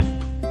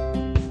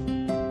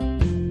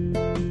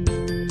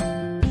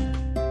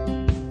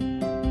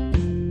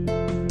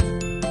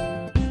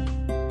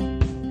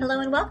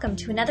welcome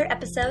to another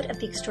episode of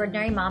the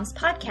Extraordinary Moms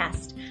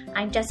Podcast.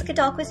 I'm Jessica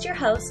Dahlquist, your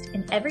host,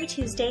 and every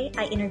Tuesday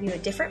I interview a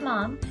different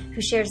mom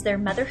who shares their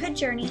motherhood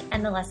journey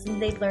and the lessons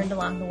they've learned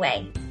along the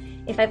way.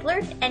 If I've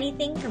learned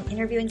anything from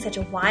interviewing such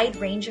a wide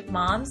range of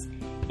moms,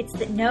 it's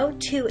that no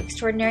two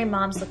extraordinary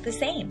moms look the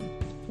same.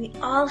 We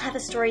all have a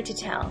story to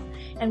tell,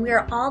 and we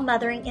are all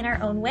mothering in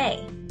our own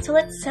way. So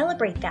let's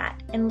celebrate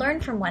that and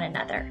learn from one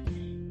another.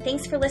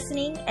 Thanks for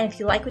listening, and if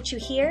you like what you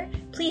hear,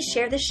 please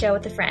share this show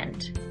with a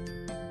friend.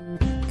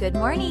 Good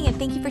morning, and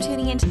thank you for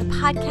tuning into the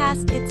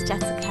podcast. It's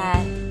Jessica.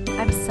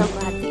 I'm so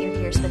glad that you're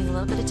here spending a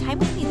little bit of time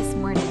with me this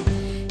morning.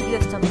 You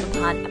have stumbled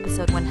upon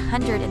episode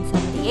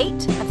 178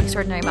 of the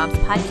Extraordinary Moms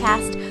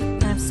Podcast,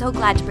 and I'm so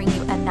glad to bring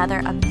you another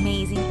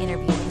amazing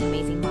interview with an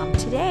amazing mom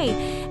today,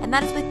 and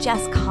that is with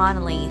Jess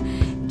Connolly.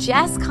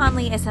 Jess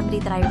Connolly is somebody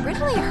that I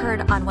originally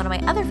heard on one of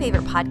my other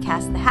favorite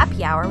podcasts, The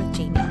Happy Hour with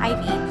Jamie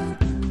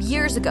Ivey,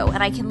 years ago,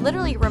 and I can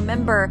literally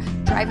remember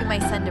driving my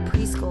son to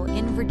preschool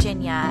in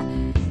Virginia,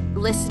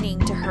 listening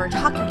to her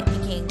talking and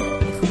thinking,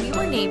 if we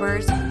were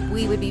neighbors,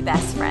 we would be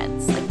best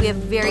friends. Like, we have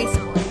very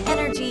similar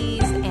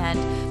energies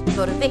and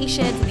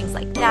motivations and things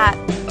like that.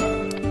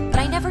 But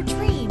I never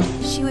dreamed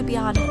she would be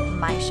on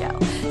my show.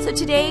 So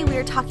today we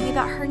are talking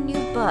about her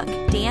new book,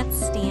 Dance,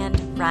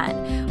 Stand,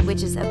 Run,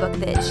 which is a book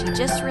that she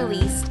just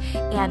released.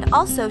 And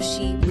also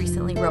she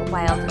recently wrote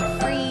Wild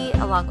and Free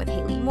along with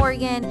Haley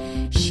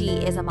Morgan. She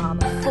is a mom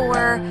of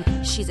 4.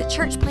 She's a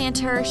church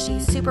planter.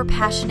 She's super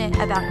passionate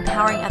about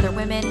empowering other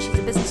women. She's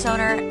a business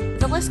owner.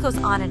 The list goes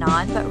on,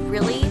 but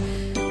really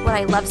what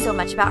I love so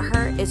much about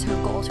her is her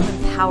goal to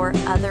empower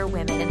other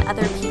women and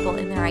other people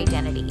in their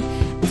identity.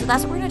 So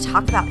that's what we're going to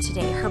talk about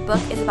today. Her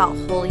book is about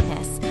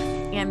holiness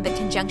and the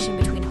conjunction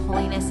between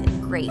holiness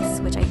and grace,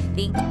 which I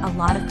think a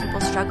lot of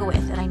people struggle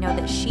with. And I know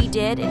that she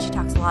did, and she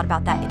talks a lot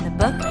about that in the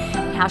book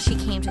and how she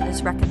came to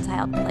this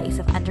reconciled place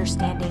of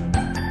understanding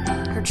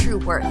her true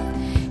worth.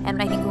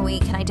 And I think when we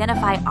can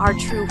identify our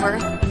true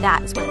worth,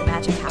 that is where the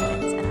magic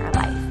happens in our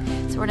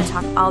life. So we're going to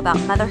talk all about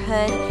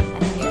motherhood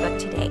and her new book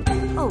today.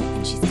 Oh,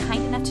 and she's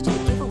kind enough to do a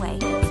giveaway.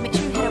 So make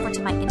sure you head over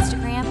to my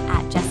Instagram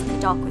at Jessica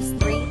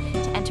Dahlquist3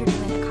 to enter to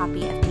win a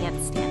copy of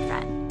Dance, Stand,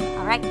 Run.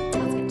 All right,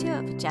 let's get to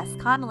it with Jess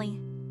Connolly.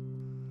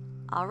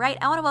 All right,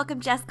 I want to welcome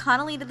Jess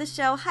Connolly to the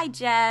show. Hi,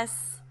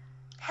 Jess.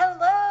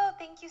 Hello.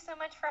 Thank you so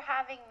much for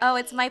having me. Oh,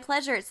 it's my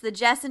pleasure. It's the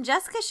Jess and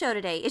Jessica show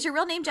today. Is your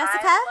real name Jessica?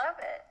 I love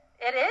it.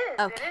 It is.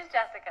 Okay. It is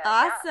Jessica.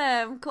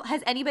 Awesome. Yeah. Cool.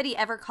 Has anybody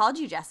ever called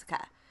you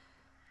Jessica?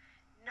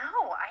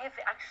 No, I have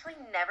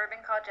actually never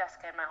been called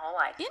Jessica in my whole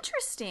life.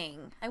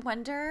 Interesting. I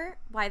wonder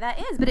why that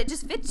is, but it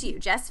just fits you.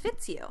 Jess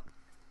fits you.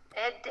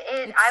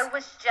 I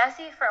was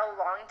Jessie for a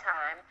long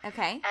time.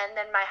 Okay. And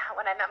then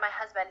when I met my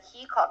husband,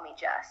 he called me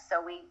Jess.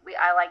 So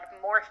I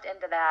morphed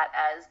into that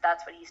as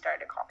that's what he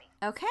started to call me.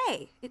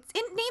 Okay.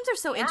 Names are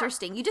so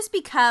interesting. You just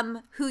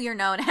become who you're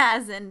known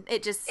as, and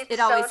it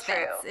always fits.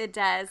 True. It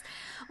does.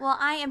 Well,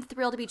 I am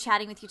thrilled to be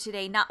chatting with you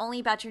today, not only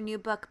about your new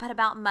book, but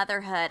about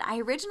motherhood. I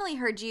originally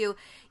heard you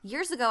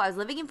years ago. I was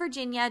living in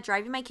Virginia,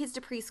 driving my kids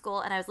to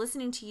preschool, and I was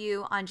listening to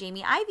you on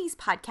Jamie Ivey's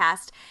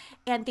podcast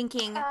and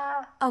thinking,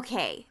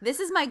 okay, this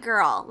is my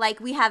girl. Like,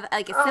 we have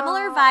like a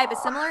similar vibe, a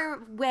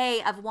similar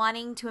way of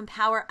wanting to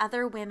empower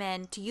other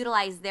women to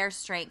utilize their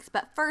strengths.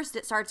 But first,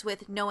 it starts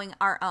with knowing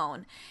our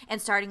own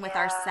and starting with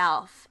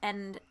ourselves.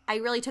 And I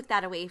really took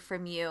that away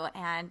from you.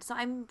 And so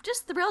I'm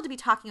just thrilled to be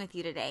talking with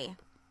you today.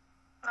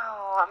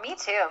 Oh, me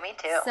too. Me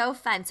too. So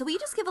fun. So will you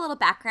just give a little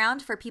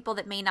background for people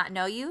that may not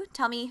know you?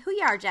 Tell me who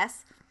you are,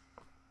 Jess.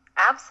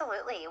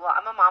 Absolutely. Well,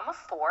 I'm a mom of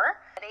 4,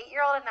 an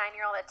 8-year-old, a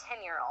 9-year-old, a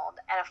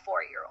 10-year-old, and a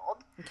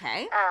 4-year-old.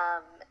 Okay.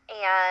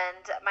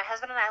 And my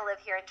husband and I live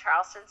here in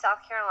Charleston,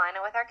 South Carolina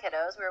with our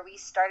kiddos, where we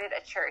started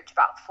a church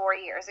about 4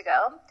 years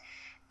ago.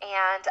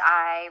 And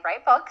I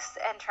write books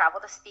and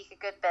travel to speak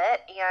a good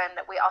bit.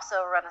 And we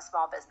also run a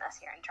small business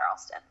here in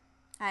Charleston.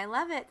 I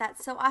love it.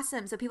 That's so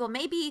awesome. So people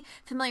may be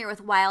familiar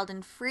with Wild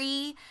and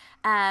Free,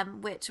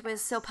 which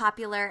was so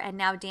popular, and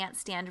now Dance,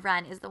 Stand,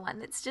 Run is the one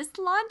that's just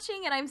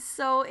launching, and I'm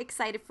so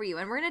excited for you.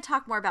 And we're going to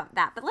talk more about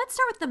that. But let's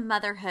start with the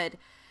motherhood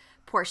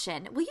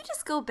portion. Will you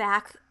just go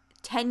back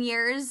 10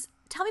 years?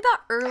 Tell me about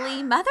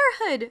early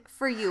motherhood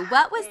for you.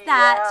 What was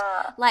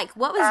that like?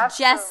 What was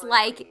Jess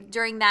like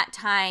during that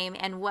time,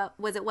 and what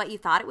was it what you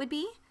thought it would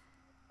be?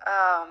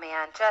 Oh,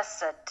 man,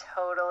 just a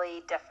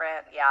totally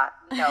different,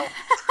 no.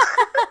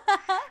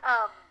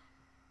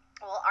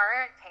 Well,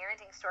 our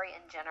parenting story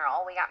in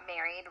general, we got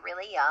married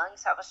really young,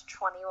 so I was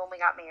 20 when we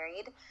got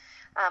married.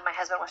 My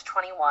husband was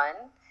 21,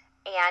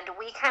 and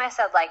we kind of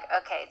said,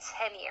 okay,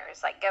 10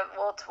 years,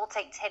 we'll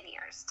take 10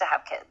 years to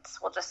have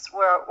kids. We're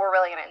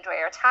really going to enjoy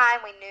our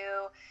time.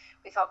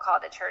 We felt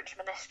called to church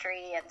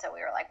ministry, and so we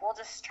were like, we'll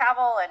just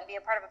travel and be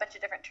a part of a bunch of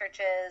different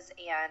churches,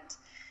 and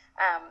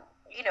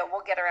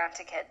we'll get around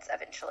to kids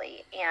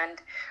eventually. And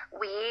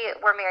we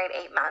were married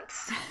 8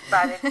 months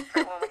when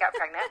we got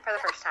pregnant for the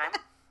first time.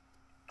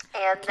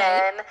 And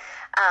then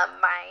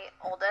my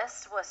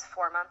oldest was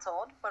 4 months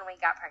old when we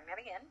got pregnant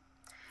again.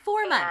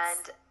 4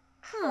 months?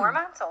 4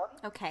 months old.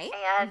 Okay.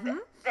 And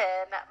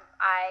then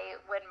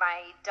when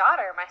my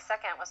daughter, my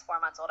second, was 4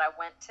 months old, I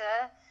went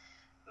to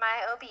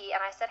my OB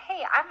and I said,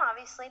 hey, I'm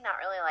obviously not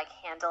really like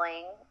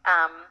handling,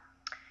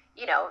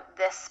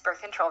 this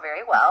birth control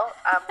very well.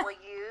 Will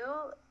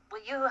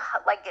you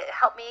like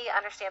help me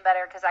understand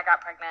better? Cause I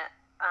got pregnant,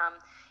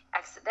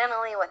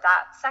 accidentally with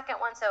that second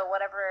one. So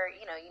whatever,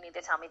 you need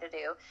to tell me to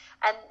do.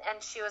 And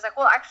she was like,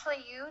 well,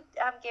 actually you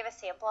gave a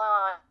sample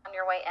on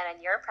your way in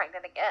and you're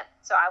pregnant again.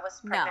 So I was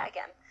pregnant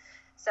again.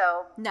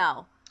 So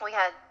we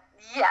had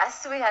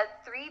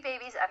 3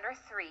 babies under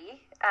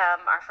 3.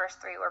 Our first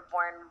 3 were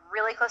born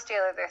really close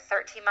together. They're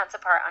 13 months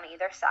apart on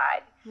either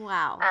side.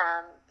 Wow.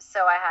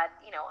 So I had,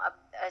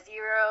 a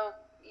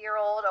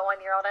 0-year-old, a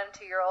 1-year-old, and a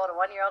 2-year-old, a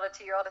 1-year-old, a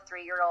 2-year-old, a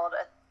 3-year-old,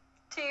 a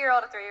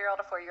 2-year-old, a 3-year-old,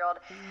 a 4-year-old.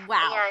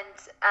 Wow. And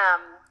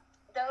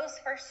those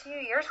first few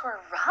years were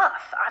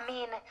rough. I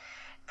mean,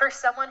 for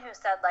someone who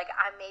said, like,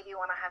 I maybe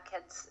want to have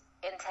kids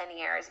in 10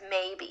 years,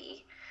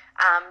 maybe,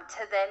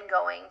 to then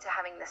going to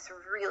having this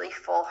really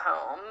full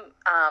home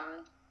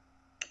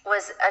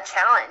was a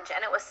challenge,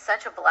 and it was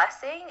such a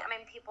blessing. I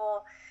mean,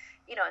 people,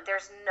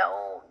 there's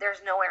no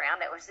way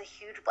around it. It was a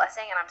huge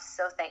blessing, and I'm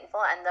so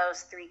thankful. And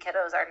those 3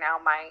 kiddos are now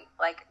my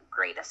like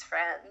greatest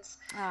friends,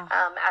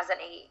 as an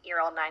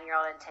 8-year-old,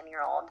 9-year-old, and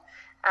 10-year-old.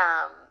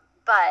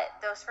 But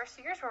those first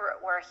few years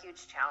were a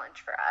huge challenge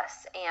for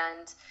us,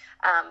 and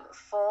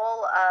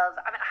full of,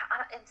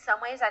 in some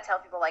ways I tell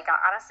people, like, I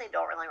honestly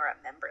don't really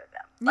remember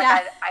them.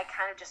 Like, I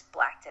kind of just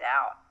blacked it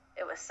out.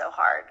 It was so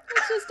hard.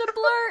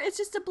 It's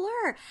just a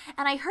blur.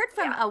 And I heard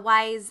from a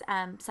wise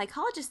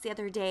psychologist the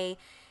other day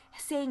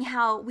saying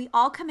how we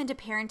all come into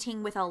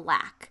parenting with a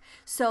lack.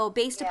 So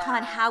based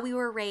upon how we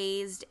were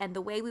raised and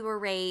the way we were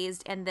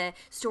raised and the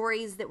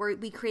stories that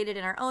we created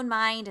in our own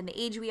mind and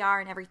the age we are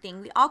and everything,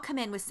 we all come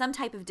in with some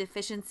type of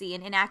deficiency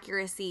and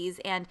inaccuracies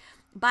and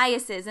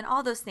biases and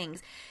all those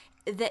things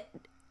that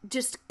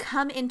just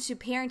come into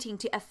parenting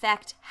to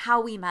affect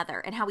how we mother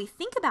and how we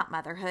think about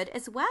motherhood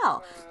as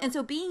well. And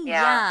so being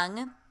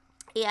young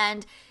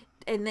and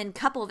then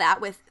couple that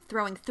with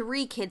throwing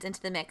 3 kids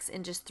into the mix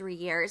in just 3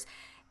 years,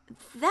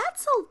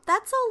 that's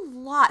a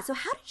lot. So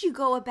how did you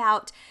go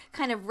about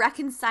kind of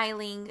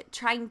reconciling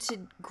trying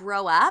to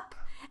grow up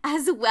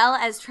as well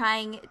as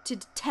trying to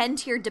tend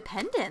to your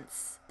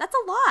dependence? That's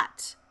a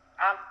lot.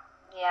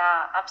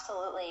 Yeah,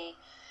 absolutely.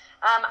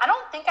 I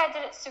don't think I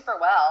did it super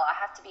well, I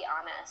have to be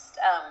honest.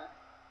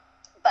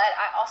 But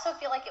I also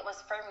feel like it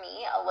was, for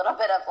me, a little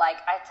bit of,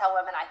 like, I tell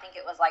women, I think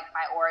it was like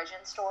my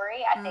origin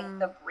story. I think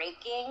the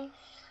breaking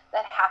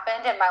that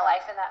happened in my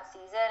life in that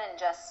season and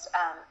just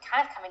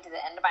kind of coming to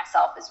the end of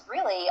myself is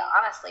really,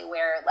 honestly,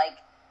 where, like,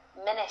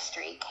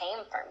 ministry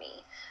came for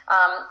me.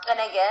 And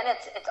again,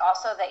 it's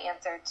also the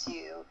answer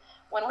to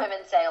when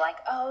women say,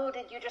 like, oh,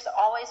 did you just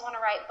always want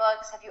to write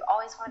books? Have you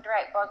always wanted to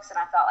write books? And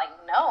I thought, like,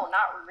 no,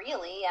 not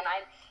really. And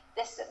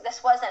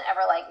this wasn't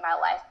ever, like, my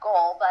life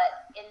goal.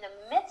 But in the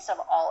midst of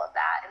all of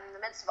that, in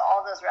the midst of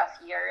all those rough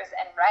years,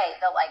 and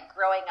the, like,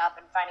 growing up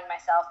and finding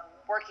myself and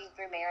working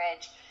through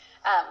marriage,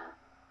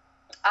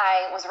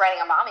 I was writing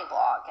a mommy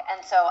blog.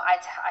 And so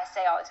I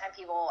say all the time,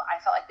 I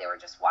felt like they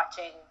were just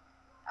watching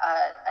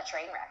a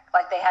train wreck.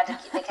 Like, they had to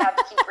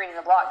keep reading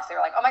the blog because they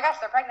were like, oh my gosh,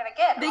 they're pregnant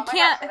again. They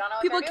can't. They don't know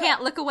what people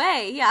can't look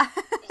away. Yeah.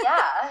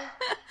 Yeah.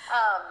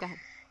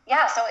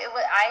 Yeah. So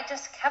I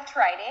just kept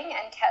writing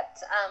and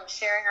kept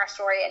sharing our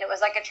story, and it was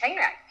like a train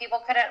wreck.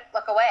 People couldn't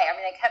look away. I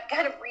mean, they kept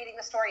kind of reading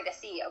the story to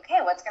see, okay,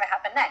 what's going to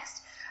happen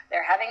next?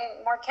 They're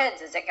having more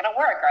kids. Is it going to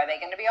work? Are they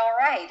going to be all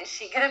right? Is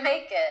she going to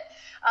make it?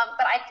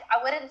 But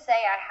I wouldn't say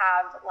I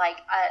have, like,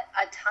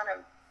 a ton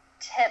of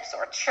tips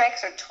or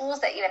tricks or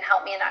tools that even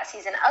helped me in that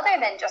season, other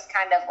than just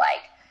kind of,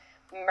 like,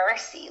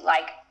 mercy,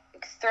 like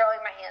throwing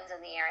my hands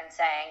in the air and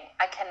saying,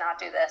 I cannot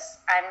do this.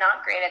 I'm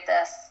not great at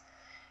this.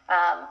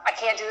 I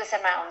can't do this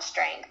in my own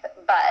strength,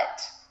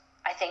 but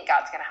I think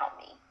God's going to help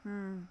me.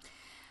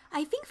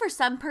 I think for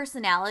some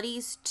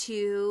personalities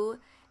too,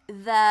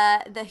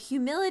 the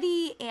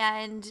humility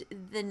and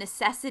the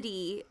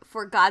necessity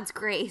for God's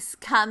grace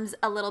comes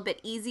a little bit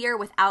easier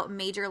without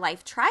major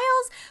life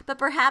trials, but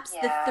perhaps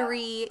the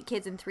 3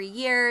 kids in 3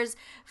 years,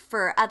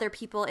 for other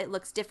people it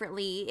looks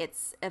differently.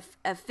 It's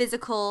a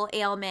physical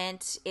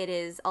ailment, it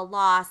is a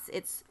loss,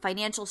 it's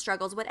financial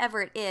struggles,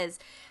 whatever it is,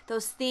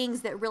 those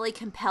things that really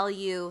compel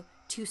you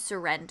to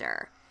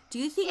surrender. Do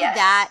you think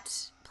that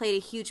played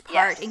a huge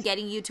part in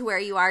getting you to where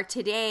you are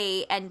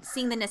today and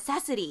seeing the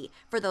necessity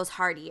for those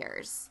hard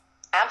years?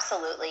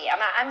 Absolutely. And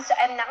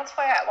that's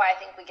why I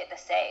think we get to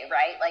say,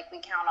 right, like, we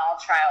count all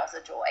trials a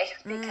joy,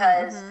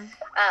 because,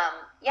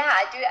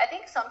 I do. I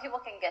think some people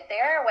can get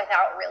there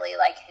without really,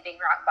 like, hitting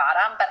rock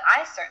bottom, but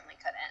I certainly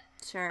couldn't.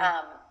 Sure.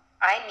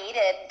 I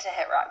needed to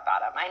hit rock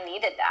bottom. I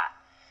needed that.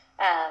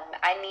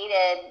 I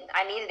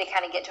needed to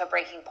kind of get to a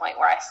breaking point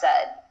where I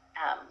said,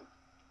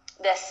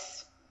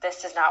 this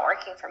is not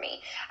working for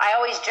me. I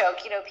always joke,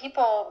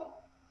 people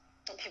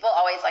people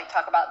always like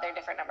talk about their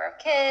different number of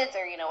kids,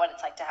 or, you know, what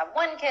it's like to have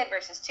one kid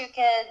versus two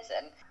kids.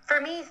 And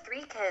for me,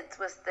 3 kids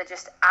was the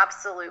just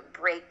absolute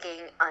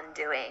breaking,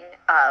 undoing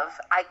of,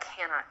 I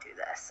cannot do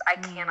this. I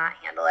cannot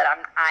handle it.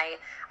 I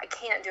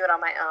can't do it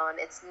on my own.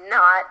 It's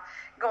not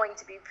going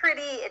to be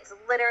pretty. It's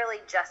literally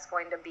just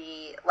going to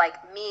be like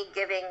me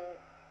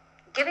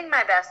giving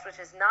my best, which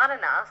is not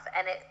enough,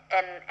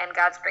 and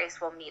God's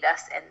grace will meet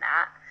us in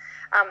that.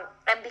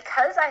 And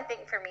because I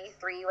think for me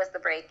 3 was the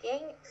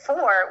breaking,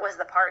 4 was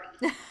the party.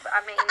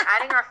 I mean,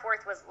 adding our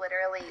 4th was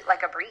literally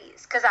like a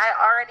breeze, because I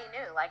already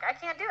knew, like, I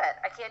can't do it.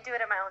 I can't do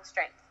it in my own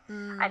strength.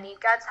 I need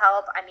God's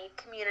help. I need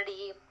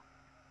community.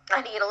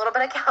 I need a little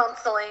bit of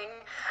counseling.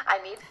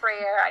 I need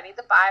prayer. I need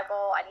the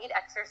Bible. I need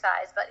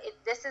exercise. But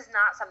this is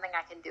not something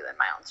I can do in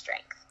my own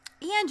strength.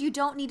 And you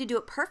don't need to do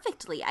it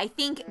perfectly. I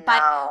think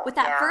with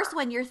that first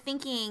one, you're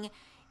thinking,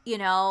 you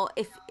know,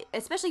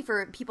 especially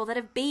for people that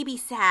have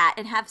babysat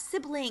and have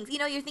siblings, you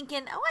know, you're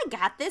thinking, oh, I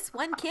got this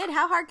one kid.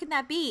 How hard can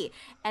that be?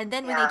 And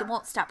then when they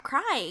won't stop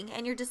crying,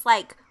 and you're just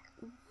like,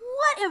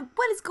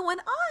 what is going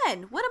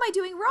on? What am I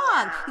doing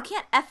wrong? Yeah. You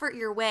can't effort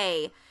your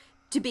way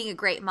to being a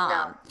great mom.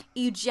 No.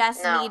 You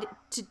just need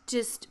to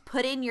just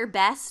put in your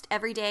best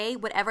every day,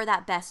 whatever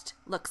that best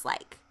looks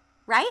like.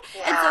 Right?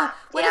 Yeah. And so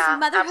what does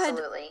motherhood,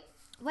 absolutely.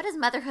 What does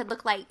motherhood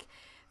look like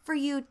for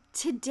you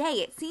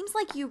today? It seems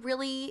like you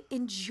really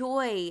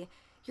enjoy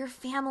your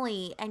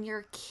family and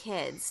your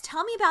kids.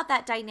 Tell me about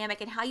that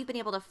dynamic and how you've been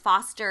able to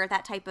foster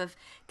that type of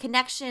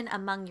connection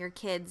among your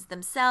kids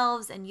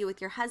themselves and you with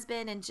your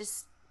husband, and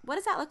just what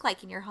does that look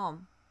like in your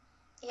home?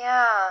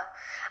 Yeah,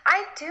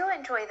 I do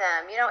enjoy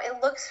them. You know,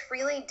 it looks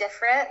really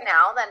different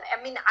now than,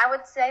 I mean, I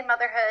would say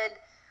motherhood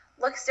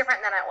looks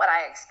different than what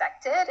I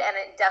expected, and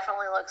it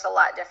definitely looks a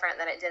lot different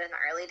than it did in the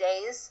early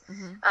days.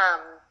 Mm-hmm.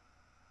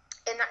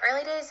 In the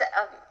early days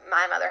of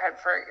my motherhood,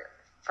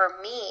 for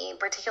me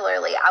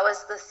particularly, I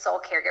was the sole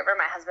caregiver.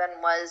 My husband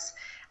was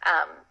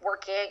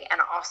working,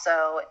 and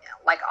also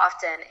like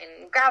often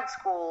in grad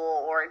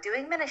school or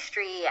doing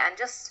ministry, and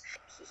just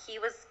he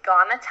was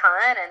gone a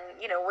ton, and,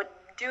 you know, would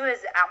do his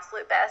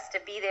absolute best to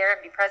be there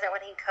and be present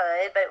when he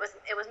could, but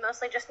it was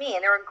mostly just me.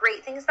 And there were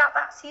great things about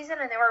that season,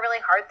 and there were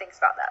really hard things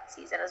about that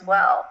season as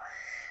well.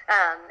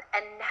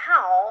 And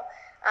now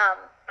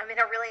I'm in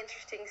a really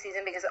interesting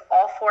season because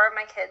all 4 of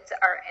my kids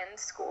are in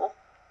school.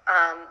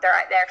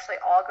 They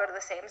actually all go to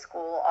the same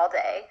school all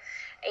day,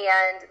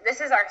 and this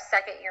is our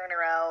 2nd year in a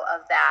row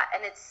of that.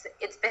 And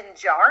it's been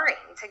jarring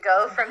to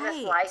go from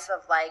this life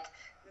of like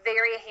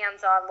very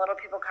hands-on, little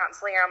people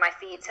constantly around my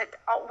feet, to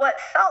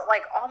what felt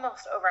like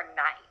almost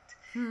overnight,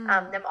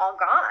 them all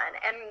gone.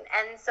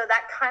 And so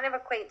that kind of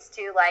equates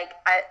to like,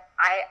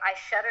 I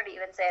shudder to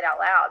even say it out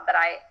loud, but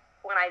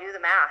when I do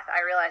the math,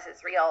 I realize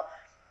it's real.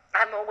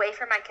 I'm away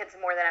from my kids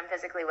more than I'm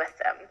physically with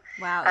them.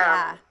 Wow.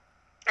 Yeah.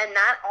 And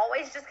that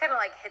always just kind of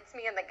like hits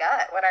me in the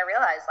gut when I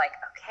realize, like,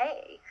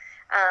 okay.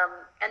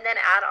 And then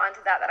add on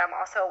to that I'm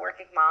also a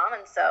working mom.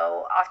 And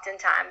so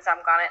oftentimes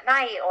I'm gone at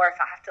night, or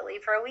if I have to leave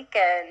for a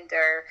weekend,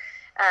 or,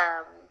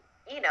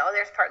 you know,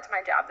 there's parts of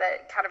my job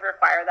that kind of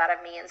require that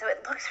of me. And so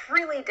it looks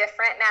really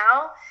different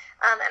now.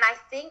 And I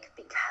think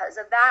because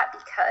of that,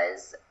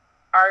 because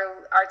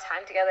our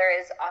time together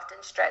is often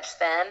stretched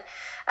thin,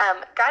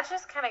 God's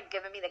just kind of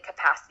given me the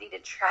capacity to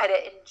try to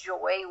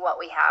enjoy what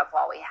we have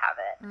while we have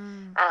it.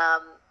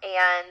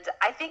 And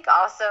I think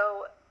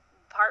also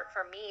part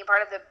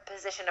of the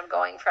position of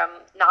going from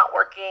not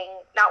working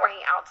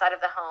outside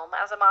of the home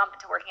as a mom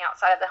to working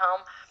outside of the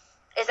home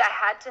is I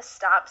had to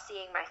stop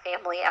seeing my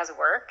family as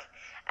work,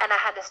 and I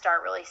had to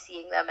start really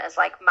seeing them as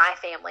like my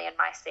family and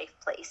my safe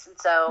place. And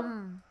so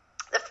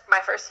my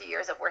first few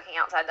years of working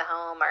outside the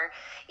home, or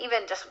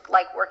even just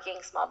like working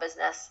small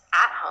business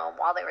at home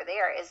while they were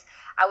there, is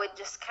I would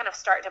just kind of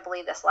start to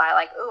believe this lie,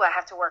 like, ooh, I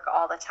have to work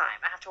all the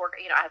time. I have to work,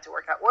 you know, I have to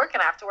work at work,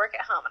 and I have to work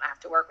at home, and I have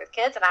to work with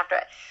kids, and I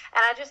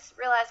just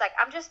realized, like,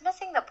 I'm just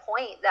missing the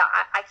point that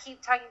I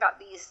keep talking about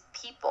these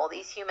people,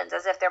 these humans,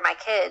 as if they're my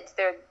kids.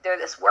 They're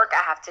this work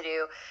I have to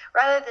do,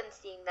 rather than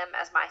seeing them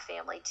as my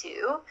family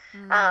too.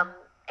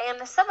 And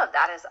some of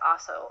that has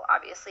also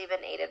obviously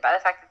been aided by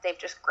the fact that they've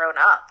just grown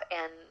up,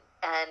 and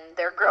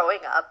they're growing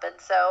up. And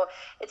so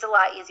it's a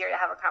lot easier to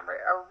have a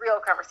real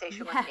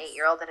conversation with an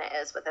 8-year-old than it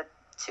is with a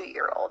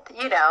 2-year-old,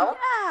 you know?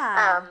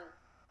 Yeah.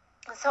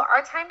 So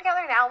our time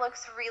together now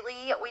looks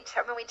really, we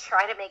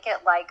try to make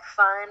it like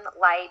fun,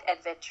 light,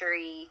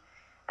 adventure-y.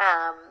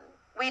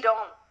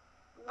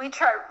 We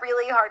try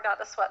really hard not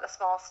to sweat the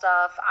small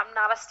stuff. I'm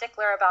not a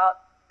stickler about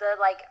the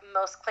like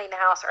most clean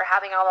house or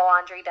having all the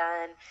laundry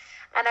done.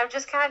 And I've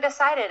just kind of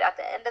decided at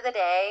the end of the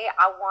day,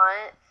 I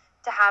want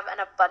to have an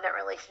abundant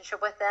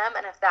relationship with them.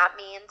 And if that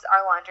means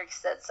our laundry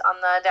sits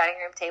on the dining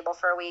room table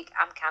for a week,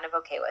 I'm kind of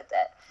okay with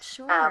it.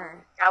 Sure.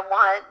 I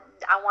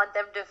want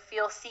them to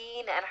feel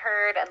seen and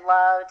heard and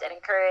loved and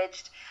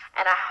encouraged.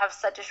 And I have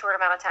such a short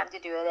amount of time to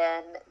do it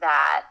in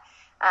that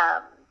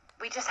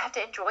we just have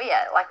to enjoy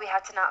it. Like, we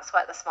have to not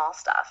sweat the small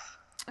stuff.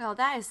 Oh,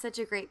 that is such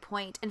a great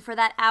point. And for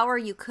that hour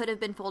you could have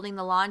been folding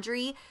the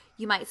laundry,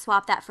 you might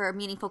swap that for a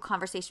meaningful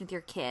conversation with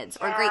your kids,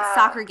 or a great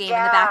soccer game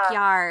in the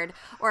backyard,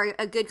 or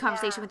a good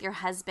conversation with your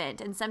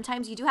husband. And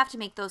sometimes you do have to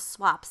make those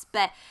swaps,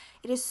 but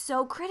it is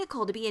so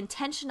critical to be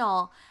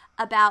intentional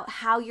about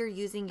how you're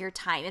using your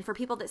time. And for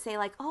people that say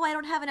like, oh, I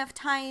don't have enough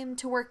time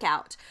to work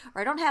out,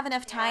 or I don't have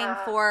enough time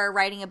for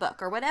writing a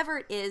book, or whatever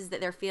it is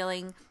that they're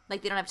feeling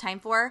like they don't have time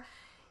for,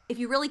 if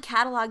you really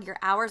catalog your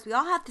hours, we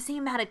all have the same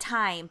amount of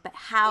time, but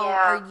how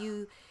are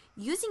you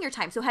using your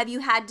time? So have you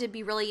had to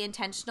be really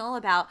intentional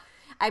about,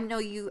 I know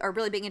you are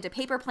really big into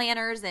paper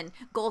planners and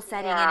goal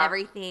setting and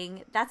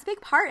everything. That's a big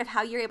part of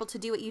how you're able to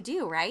do what you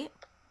do, right?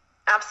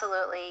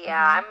 Absolutely,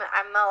 yeah.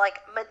 I'm a like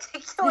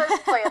meticulous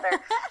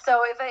planner.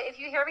 So if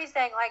you hear me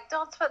saying like,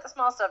 don't sweat the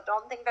small stuff,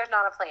 don't think there's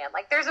not a plan.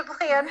 Like there's a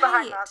plan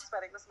behind not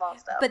sweating the small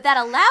stuff. But that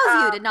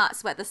allows you to not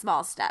sweat the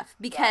small stuff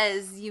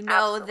because you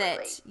know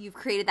that you've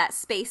created that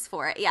space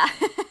for it. Yeah.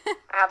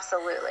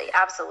 Absolutely.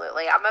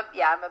 I'm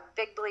a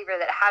big believer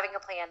that having a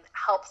plan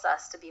helps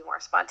us to be more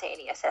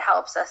spontaneous. It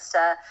helps us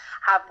to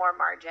have more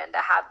margin, to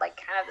have like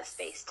kind of the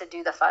space to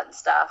do the fun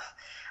stuff.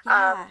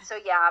 So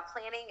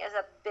planning is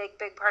a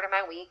big part of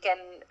my week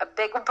and a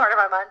big part of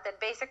my month. And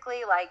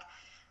basically like,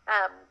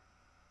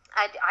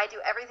 I do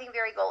everything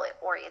very goal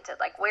oriented.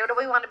 Like, where do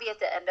we want to be at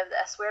the end of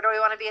this? Where do we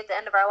want to be at the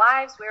end of our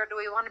lives? Where do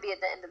we want to be at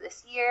the end of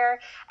this year?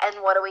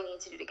 And what do we need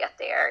to do to get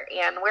there?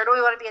 And where do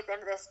we want to be at the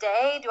end of this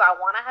day? Do I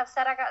want to have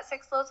said I got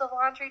 6 loads of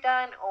laundry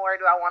done?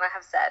 Or do I want to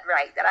have said,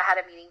 that I had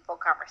a meaningful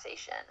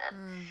conversation?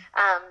 And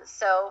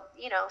so,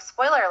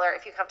 spoiler alert,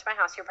 if you come to my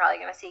house, you're probably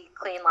going to see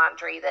clean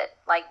laundry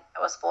that,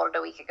 was folded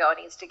a week ago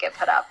and needs to get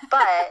put up.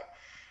 But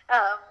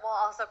we'll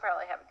also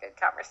probably have a good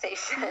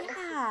conversation.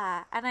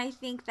 Yeah, and I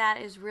think that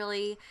is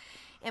really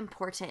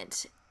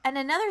important. And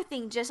another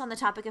thing, just on the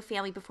topic of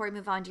family, before we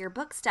move on to your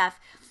book stuff,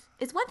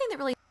 is one thing that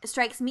really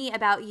strikes me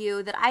about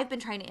you that I've been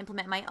trying to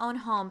implement in my own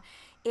home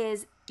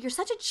is you're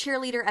such a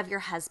cheerleader of your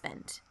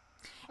husband.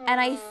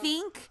 And I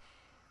think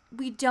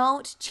we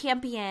don't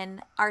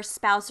champion our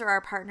spouse or our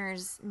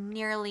partners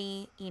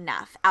nearly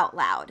enough out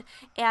loud.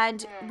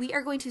 And we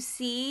are going to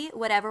see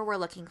whatever we're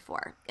looking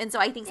for. And so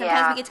I think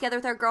sometimes we get together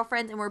with our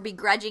girlfriends and we're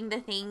begrudging the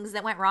things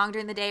that went wrong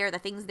during the day or the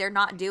things they're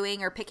not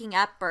doing or picking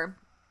up.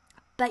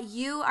 But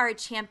you are a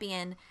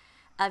champion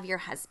of your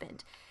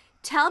husband.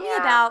 Tell me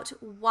about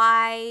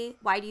why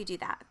do you do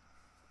that?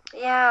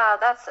 Yeah,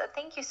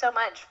 thank you so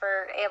much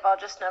for A,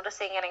 just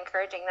noticing and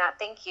encouraging that.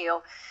 Thank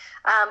you.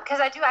 Because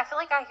I feel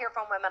like I hear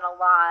from women a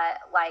lot,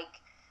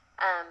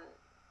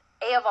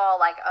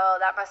 oh,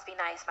 that must be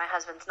nice. My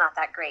husband's not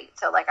that great.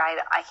 So I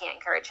can't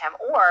encourage him.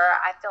 Or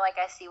I feel like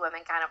I see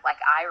women kind of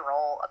eye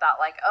roll about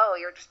oh,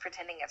 you're just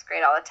pretending it's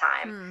great all the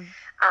time.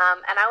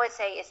 And I would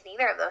say it's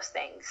neither of those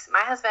things.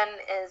 My husband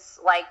is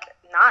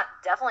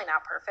definitely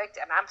not perfect.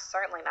 And I'm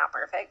certainly not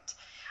perfect.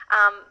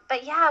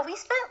 But yeah, we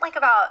spent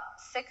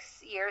about 6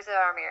 years of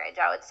our marriage,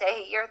 I would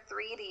say year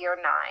 3 to year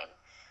 9,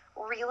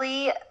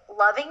 really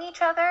loving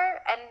each other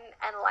and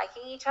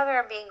liking each other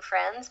and being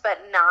friends, but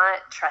not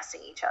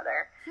trusting each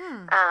other.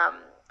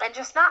 And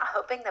just not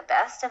hoping the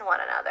best in one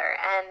another.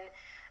 And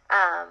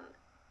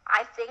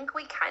I think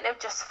we kind of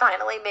just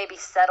finally maybe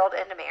settled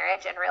into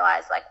marriage and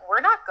realized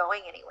we're not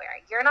going anywhere.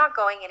 You're not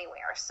going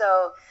anywhere.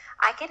 So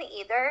I can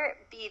either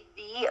be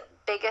the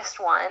biggest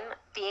one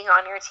being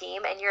on your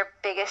team and your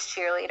biggest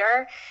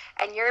cheerleader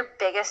and your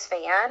biggest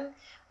fan,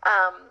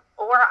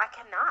 or I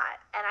cannot.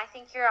 And I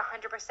think you're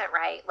 100%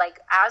 right.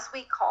 As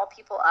we call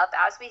people up,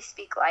 as we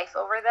speak life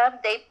over them,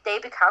 they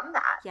become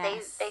that.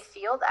 Yes. They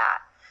feel that.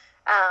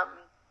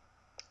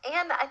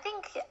 And I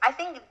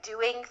think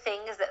doing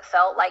things that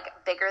felt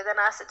bigger than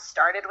us, it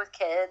started with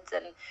kids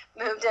and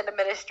moved into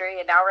ministry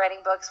and now writing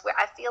books.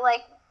 I feel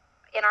like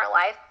in our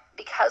life,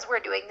 because we're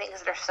doing things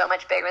that are so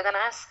much bigger than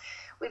us,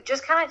 we've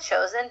just kind of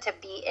chosen to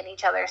be in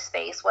each other's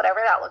space, whatever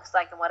that looks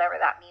like and whatever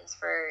that means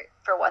for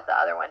what the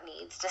other one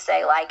needs, to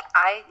say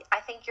I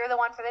think you're the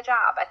one for the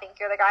job. I think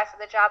you're the guy for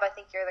the job. I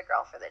think you're the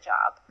girl for the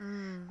job.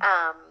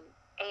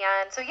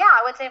 And so,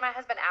 I would say my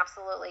husband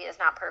absolutely is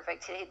not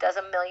perfect. He does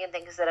a million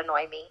things that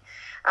annoy me.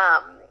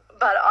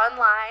 But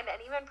online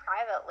and even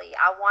privately,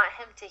 I want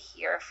him to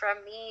hear from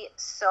me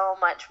so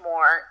much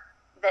more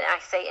than I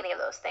say any of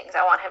those things.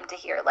 I want him to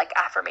hear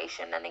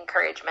affirmation and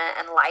encouragement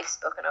and life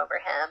spoken over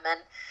him.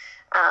 And,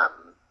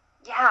 and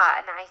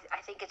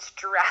I think it's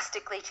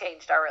drastically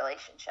changed our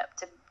relationship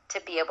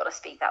to be able to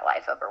speak that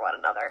life over one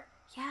another.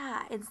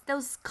 Yeah, and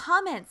those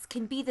comments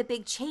can be the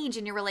big change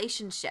in your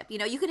relationship.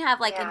 You can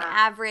have an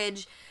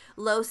average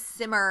low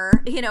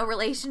simmer,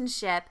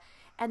 relationship,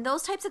 and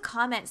those types of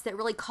comments that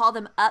really call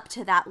them up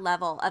to that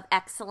level of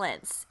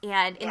excellence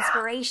and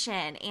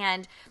inspiration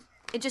and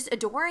just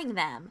adoring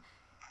them.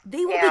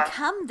 They will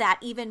become that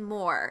even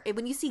more.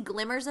 When you see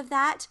glimmers of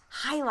that,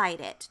 highlight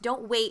it.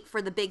 Don't wait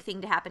for the big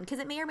thing to happen because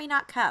it may or may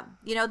not come.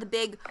 The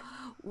big,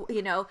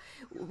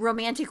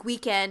 romantic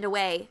weekend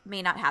away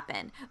may not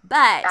happen.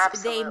 But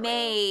They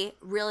may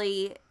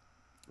really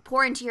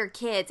pour into your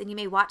kids and you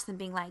may watch them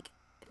being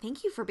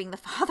thank you for being the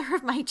father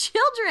of my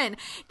children.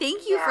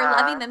 Thank you for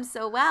loving them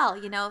so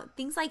well. You know,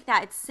 things like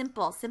that. It's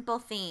simple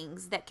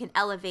things that can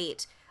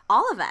elevate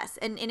all of us.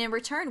 And in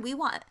return, we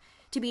want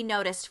to be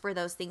noticed for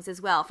those things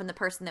as well from the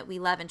person that we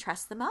love and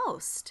trust the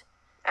most.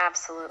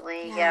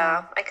 Absolutely.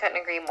 Yeah. I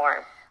couldn't agree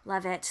more.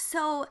 Love it.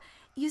 So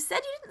you said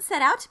you didn't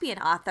set out to be an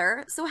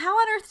author. So how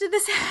on earth did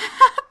this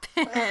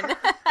happen?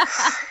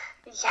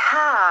 Yeah,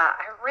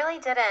 I really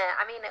didn't.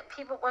 I mean,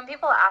 when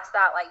people ask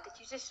that, like, did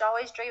you just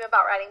always dream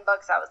about writing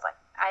books? I was like,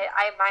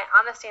 my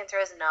honest answer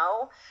is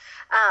no.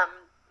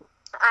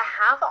 I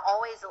have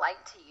always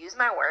liked to use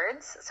my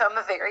words, so I'm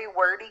a very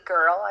wordy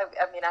girl. I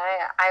mean,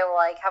 I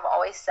like have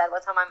always said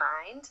what's on my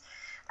mind,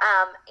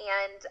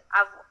 and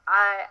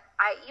I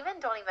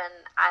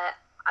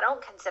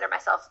don't consider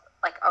myself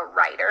like a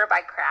writer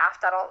by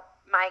craft.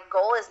 My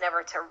goal is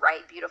never to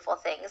write beautiful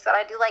things, but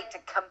I do like to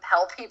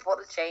compel people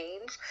to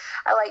change.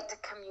 I like to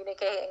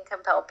communicate and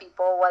compel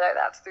people, whether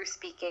that's through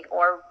speaking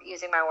or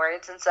using my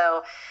words. And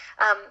so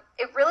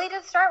it really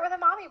did start with a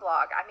mommy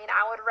blog. I mean,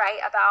 I would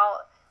write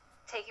about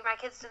taking my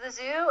kids to the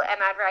zoo,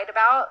 and I'd write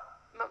about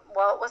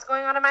what was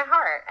going on in my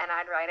heart, and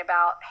I'd write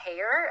about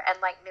hair and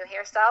like new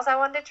hairstyles I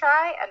wanted to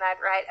try, and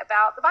I'd write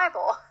about the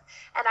Bible.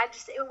 And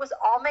it was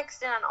all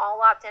mixed in and all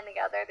lopped in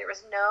together. There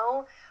was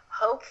no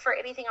hope for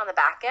anything on the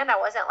back end. I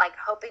wasn't like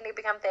hoping to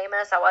become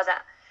famous. I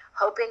wasn't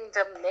hoping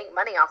to make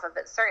money off of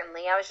it,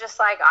 certainly. I was just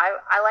like,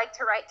 I like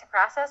to write to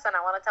process, and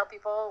I want to tell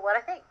people what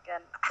I think.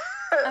 And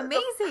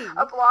amazing.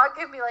 A blog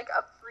gave me like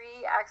a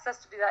free access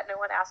to do that. No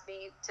one asked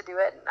me to do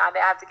it, and I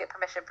have to get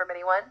permission from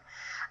anyone.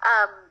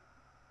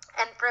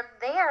 And from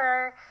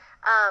there,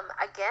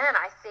 again,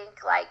 I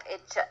think like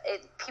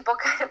people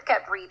kind of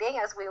kept reading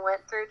as we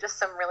went through just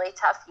some really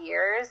tough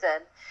years.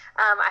 And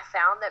I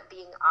found that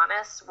being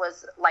honest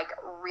was like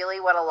really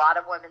what a lot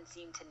of women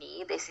seem to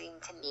need. They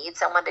seem to need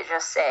someone to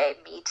just say,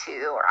 me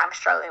too, or I'm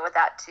struggling with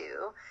that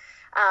too.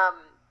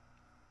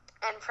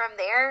 And from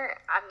there,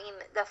 I mean,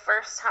 the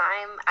first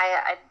time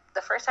I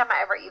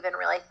ever even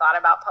really thought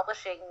about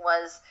publishing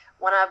was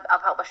when a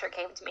publisher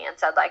came to me and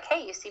said, like,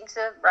 hey, you seem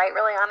to write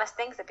really honest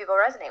things that people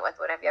resonate with.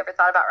 Have you ever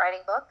thought about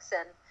writing books?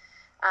 And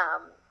I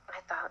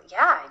thought,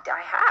 yeah,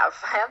 I have.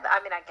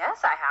 I mean, I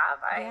guess I have.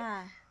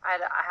 I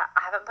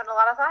haven't put a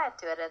lot of thought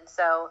into it. And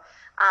so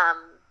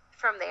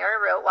from there,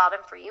 I wrote Wild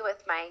and Free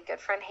with my good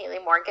friend Haley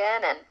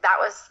Morgan, and that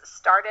was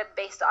started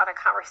based on a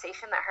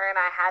conversation that her and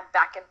I had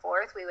back and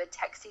forth. We would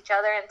text each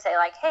other and say,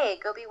 like,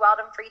 hey, go be wild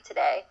and free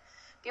today.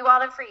 Be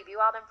wild and free, be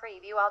wild and free,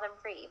 be wild and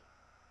free.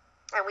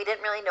 And we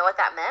didn't really know what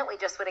that meant. We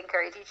just would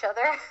encourage each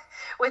other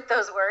with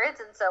those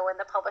words. And so when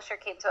the publisher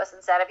came to us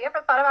and said, have you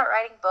ever thought about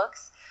writing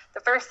books?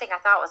 The first thing I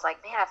thought was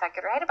like, man, if I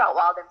could write about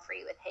Wild and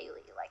Free with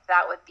Haley, like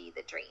that would be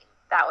the dream.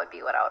 That would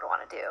be what I would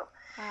want to do.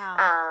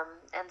 Wow.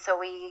 And so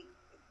we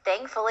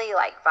thankfully,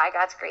 like by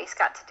God's grace,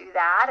 got to do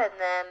that. And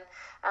then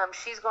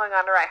she's going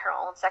on to write her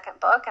own second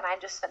book. And I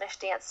just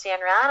finished Dance,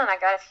 Stand, Run. And I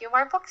got a few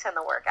more books in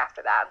the work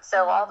after that. And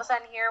so all of a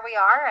sudden here we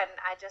are. And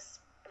I'm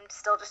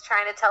still just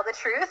trying to tell the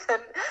truth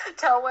and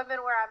tell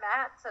women where I'm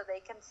at so they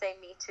can say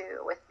me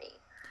too with me.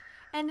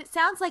 And it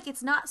sounds like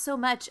it's not so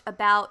much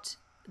about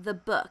the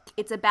book.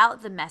 It's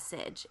about the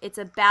message. It's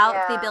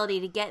about the ability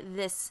to get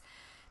this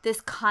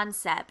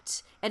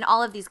concept and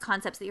all of these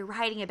concepts that you're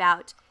writing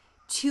about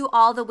to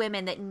all the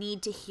women that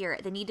need to hear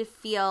it. They need to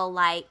feel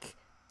like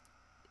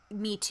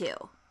me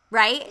too,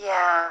 right?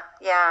 Yeah.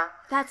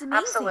 That's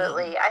amazing.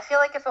 Absolutely. I feel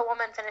like if a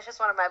woman finishes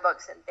one of my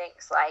books and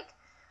thinks like,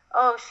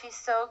 oh, she's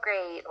so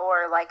great,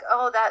 or like,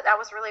 oh, that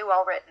was really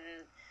well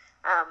written,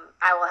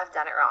 I will have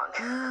done it wrong.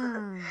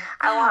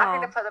 I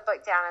want her to put the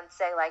book down and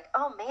say like,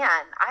 oh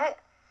man,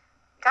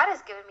 God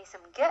has given me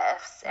some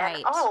gifts,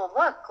 and oh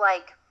look,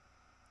 like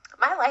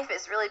my life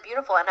is really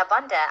beautiful and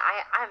abundant.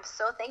 I'm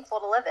so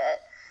thankful to live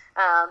it,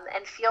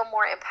 and feel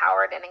more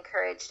empowered and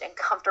encouraged and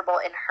comfortable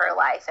in her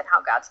life and how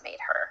God's made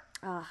her.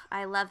 Oh,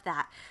 I love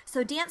that.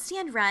 So Dance,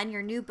 Stand, Run,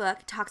 your new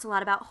book, talks a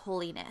lot about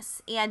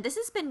holiness. And this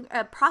has been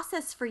a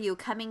process for you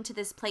coming to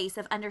this place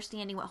of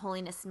understanding what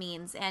holiness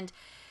means. And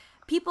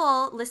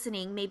people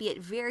listening may be at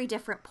very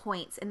different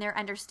points in their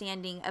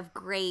understanding of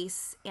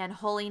grace and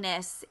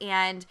holiness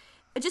and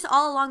just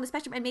all along the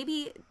spectrum. And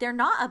maybe they're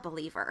not a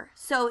believer.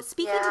 So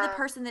speaking to the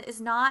person that is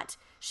not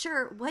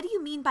sure, what do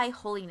you mean by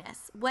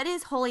holiness? What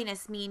does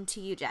holiness mean to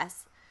you,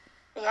 Jess?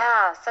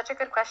 Yeah, such a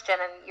good question.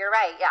 And you're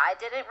right. Yeah, I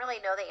didn't really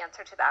know the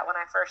answer to that when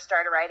I first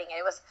started writing.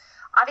 It was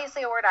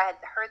obviously a word I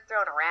had heard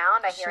thrown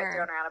around. I hear it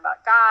thrown around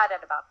about God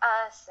and about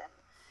us. And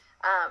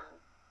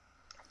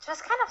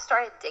just kind of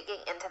started digging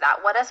into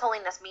that. What does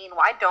holiness mean?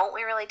 Why don't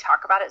we really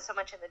talk about it so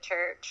much in the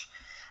church?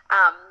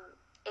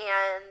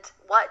 And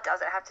what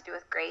does it have to do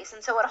with grace?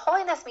 And so what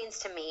holiness means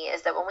to me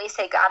is that when we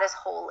say God is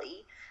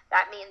holy,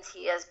 that means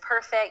he is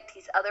perfect,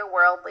 he's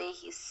otherworldly,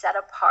 he's set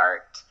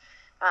apart,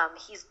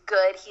 he's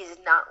good, he's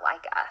not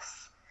like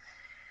us.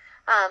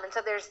 And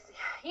so there's,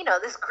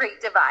 this great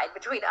divide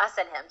between us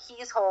and him.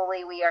 He's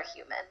holy, we are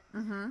human.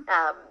 Mm-hmm.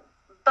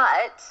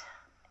 But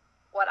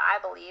what I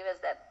believe is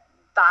that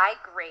by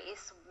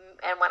grace,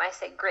 and when I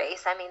say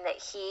grace, I mean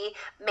that he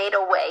made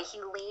a way. He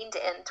leaned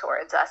in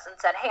towards us and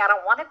said, hey, I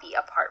don't want to be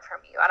apart from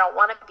you. I don't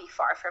want to be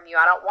far from you.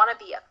 I don't want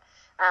to be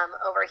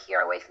over here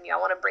away from you. I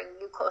want to bring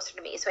you closer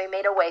to me. So he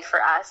made a way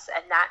for us,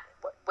 and that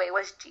way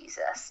was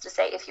Jesus, to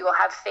say, if you will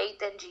have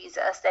faith in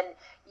Jesus, then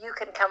you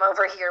can come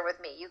over here with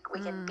me. We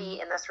can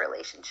be in this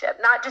relationship,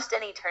 not just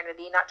in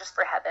eternity, not just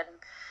for heaven,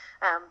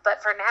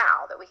 but for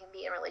now, that we can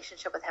be in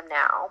relationship with him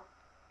now.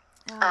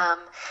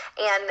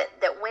 And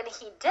that when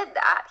he did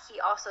that, he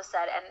also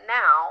said, and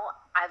now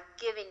I've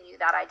given you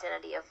that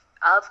identity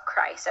of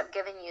Christ. I've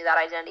given you that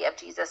identity of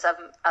Jesus, of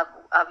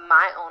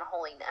my own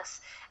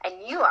holiness, and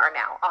you are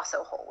now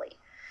also holy.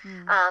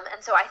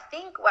 And so I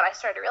think what I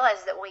started to realize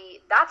is that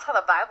that's how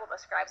the Bible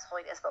describes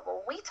holiness. But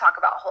when we talk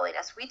about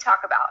holiness, we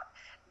talk about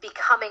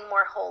becoming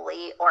more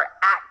holy or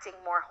acting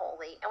more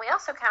holy. And we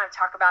also kind of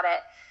talk about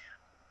it,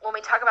 when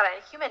we talk about it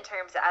in human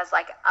terms, as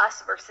like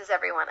us versus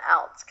everyone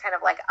else, kind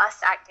of like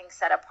us acting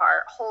set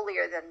apart,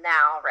 holier than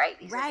thou, right?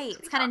 Right.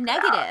 It's kind of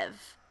negative.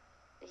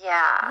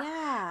 Yeah.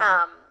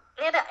 Yeah.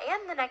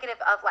 And the negative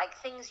of like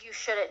things you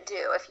shouldn't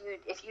do.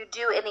 If you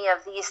do any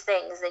of these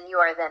things, then you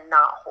are then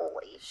not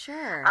holy.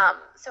 Sure.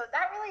 So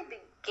that really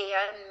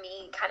began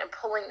me kind of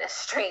pulling this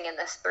string and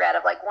this thread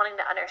of like wanting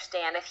to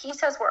understand, if he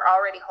says we're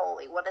already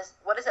holy, what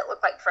does it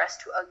look like for us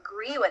to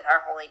agree with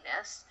our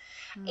holiness?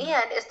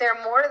 And is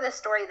there more to this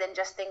story than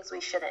just things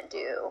we shouldn't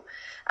do?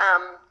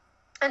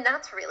 And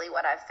that's really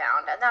what I've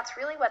found. And that's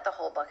really what the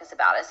whole book is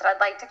about, is that I'd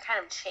like to kind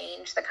of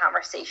change the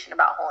conversation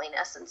about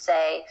holiness and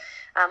say,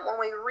 when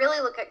we really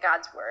look at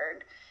God's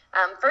word,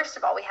 first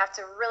of all, we have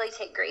to really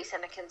take grace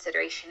into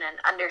consideration and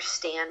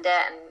understand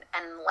it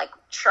and like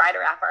try to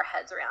wrap our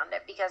heads around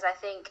it, because I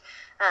think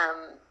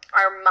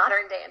our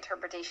modern day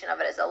interpretation of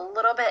it is a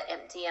little bit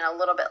empty and a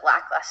little bit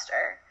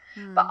lackluster.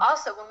 But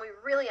also, when we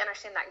really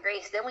understand that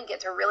grace, then we get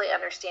to really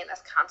understand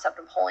this concept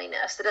of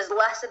holiness that is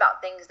less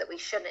about things that we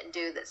shouldn't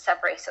do that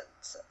separates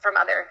us from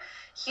other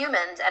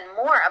humans, and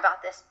more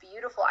about this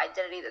beautiful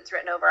identity that's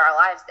written over our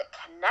lives that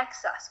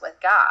connects us with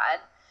God.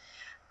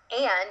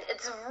 And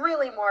it's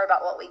really more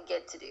about what we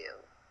get to do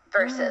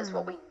versus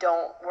what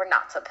we're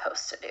not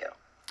supposed to do.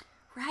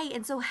 Right.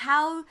 And so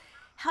how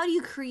do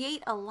you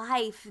create a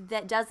life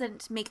that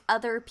doesn't make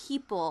other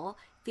people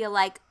feel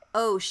like,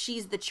 oh,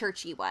 she's the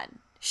churchy one?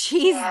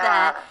 She's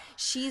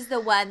the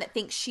one that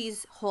thinks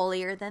she's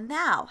holier than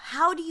thou.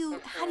 How do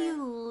you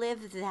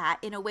live that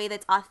in a way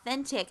that's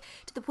authentic,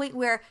 to the point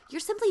where you're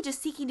simply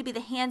just seeking to be the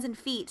hands and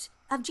feet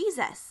of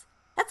Jesus?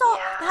 That's all.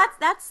 Yeah.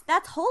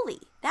 That's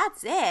holy.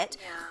 That's it.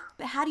 Yeah.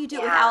 But how do you do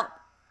it without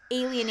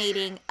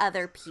alienating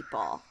other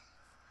people?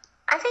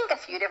 I think a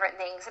few different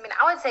things. I mean,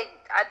 I'd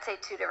say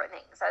two different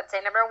things. I'd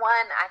say number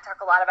one, I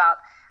talk a lot about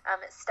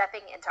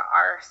stepping into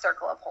our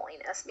circle of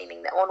holiness,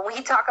 meaning that when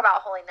we talk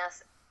about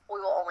holiness, we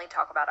will only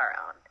talk about our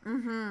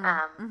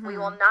own. We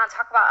will not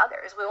talk about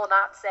others. We will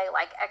not say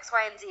like X,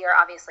 Y, and Z are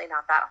obviously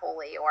not that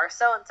holy, or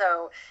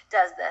so-and-so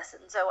does this.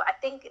 And so I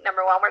think,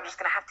 number one, we're just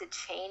going to have to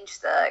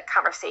change the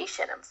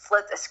conversation and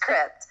flip the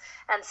script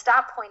and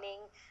stop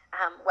pointing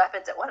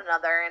weapons at one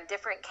another in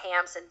different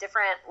camps and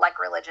different like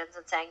religions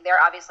and saying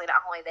they're obviously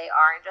not holy, they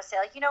are, and just say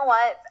like, you know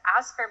what,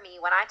 as for me,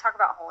 when I talk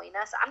about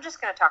holiness, I'm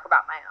just going to talk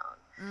about my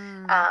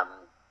own.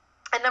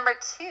 And number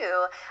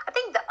two, I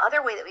think the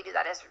other way that we do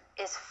that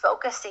is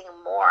focusing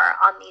more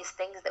on these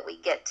things that we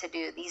get to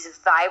do, these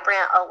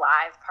vibrant,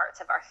 alive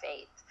parts of our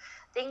faith.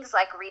 Things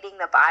like reading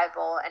the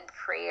Bible and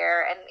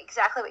prayer, and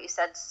exactly what you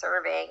said,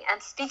 serving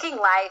and speaking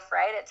life,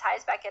 right? It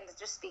ties back into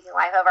just speaking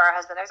life over our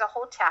husband. There's a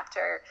whole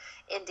chapter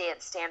in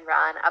Dance, Stand,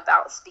 Run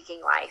about speaking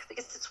life,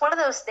 because it's one of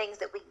those things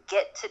that we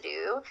get to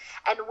do.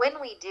 And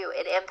when we do,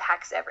 it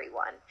impacts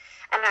everyone.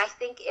 And I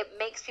think it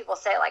makes people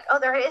say like, oh,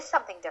 there is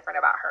something different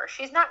about her.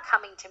 She's not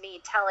coming to me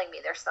telling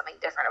me there's something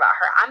different about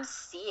her. I'm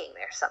seeing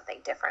there's something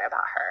different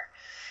about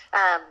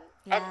her.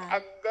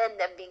 And then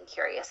them being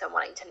curious and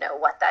wanting to know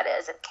what that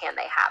is and can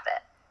they have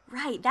it.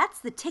 Right. That's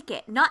the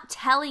ticket. Not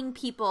telling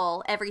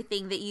people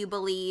everything that you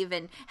believe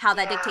and how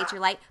that dictates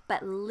your life,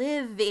 but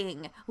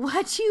living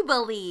what you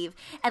believe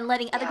and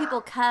letting other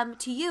people come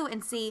to you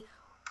and see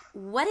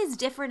what is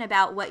different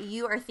about what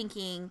you are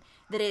thinking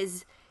that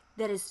is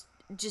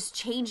just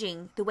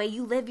changing the way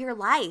you live your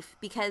life,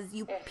 because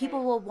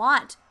people will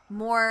want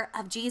more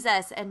of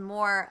Jesus and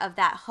more of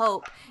that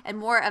hope and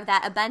more of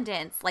that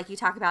abundance, like you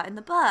talk about in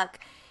the book,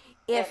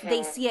 if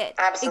they see it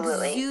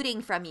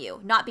exuding from you,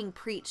 not being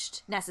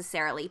preached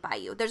necessarily by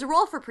you. There's a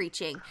role for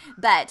preaching,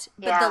 but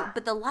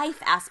the life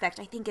aspect,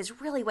 I think, is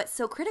really what's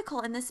so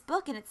critical in this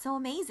book, and it's so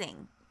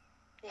amazing.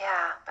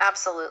 Yeah,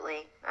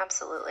 absolutely.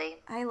 Absolutely.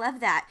 I love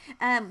that.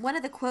 One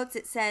of the quotes,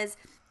 it says,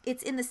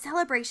 "It's in the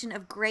celebration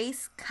of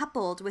grace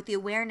coupled with the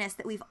awareness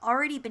that we've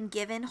already been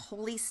given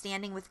holy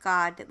standing with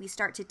God that we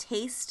start to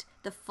taste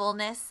the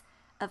fullness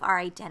of our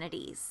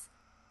identities."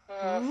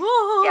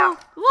 Whoa, yeah.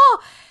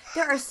 Whoa.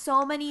 There are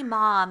so many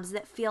moms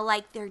that feel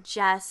like they're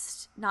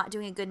just not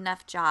doing a good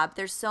enough job.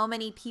 There's so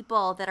many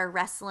people that are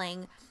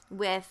wrestling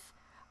with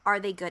are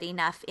they good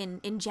enough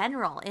in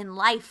general, in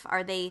life?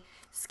 Are they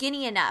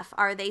skinny enough?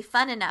 Are they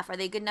fun enough? Are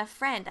they a good enough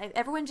friend?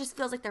 Everyone just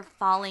feels like they're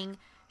falling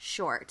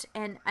short.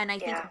 And I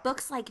think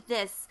books like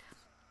this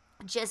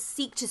just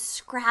seek to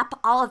scrap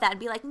all of that and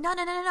be like, no.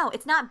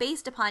 It's not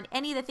based upon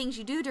any of the things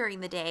you do during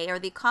the day or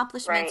the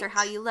accomplishments or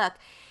how you look.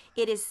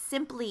 It is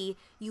simply,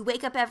 you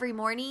wake up every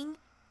morning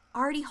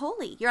already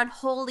holy. You're on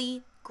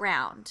holy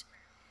ground.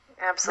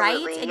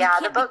 Absolutely. Right? Yeah,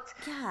 the book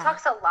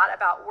talks a lot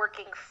about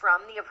working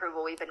from the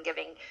approval we've been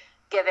given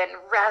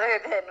rather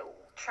than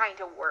trying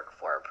to work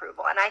for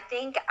approval. And I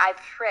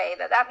pray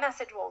that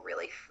message will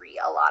really free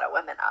a lot of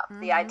women up.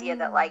 The idea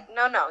that like,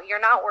 no,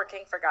 you're not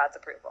working for God's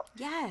approval.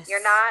 Yes.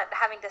 You're not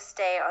having to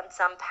stay on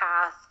some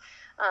path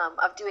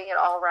of doing it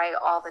all right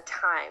all the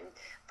time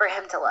for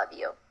him to love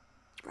you.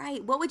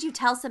 Right. What would you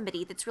tell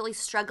somebody that's really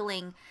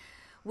struggling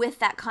with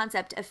that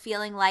concept of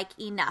feeling like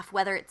enough,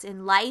 whether it's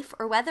in life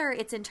or whether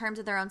it's in terms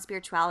of their own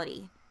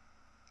spirituality?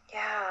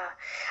 Yeah,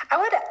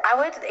 I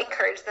would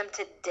encourage them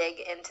to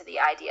dig into the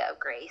idea of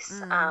grace.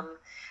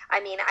 I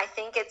mean, I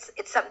think it's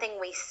something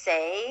we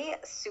say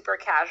super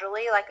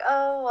casually, like,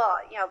 oh, well,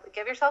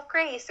 give yourself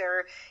grace,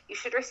 or you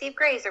should receive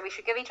grace, or we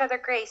should give each other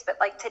grace. But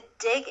like to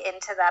dig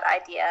into that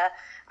idea,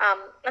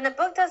 and the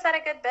book does that a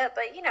good bit.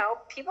 But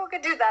people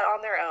could do that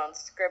on their own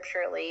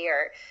scripturally,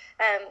 or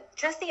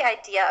just the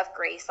idea of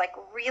grace. Like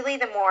really,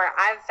 the more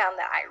I've found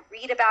that I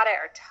read about it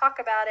or talk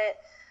about it,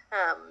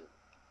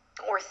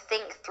 or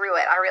think through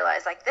it, I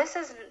realize like this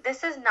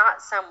is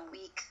not some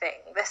weak thing.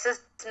 This is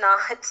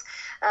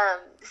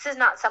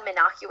not some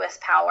innocuous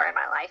power in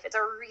my life. It's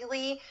a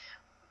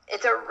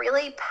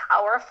really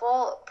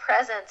powerful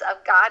presence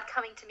of God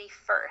coming to me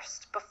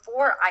first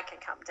before I can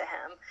come to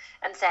him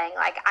and saying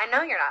like, I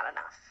know you're not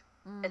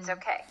enough. It's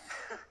okay.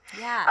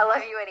 Yeah. I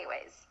love you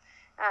anyways.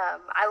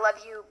 I love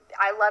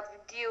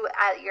you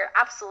at your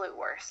absolute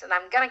worst, and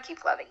I'm going to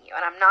keep loving you,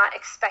 and I'm not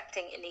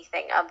expecting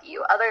anything of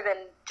you other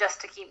than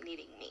just to keep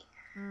needing me.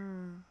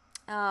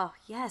 Oh,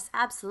 yes,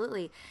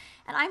 absolutely.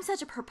 And I'm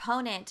such a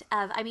proponent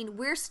of,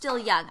 we're still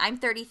young. I'm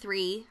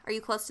 33. Are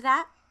you close to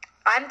that?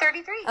 I'm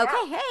 33.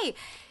 Okay, yeah. Hey.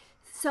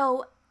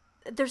 So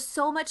there's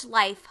so much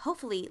life,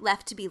 hopefully,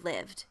 left to be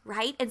lived,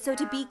 right? And so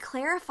to be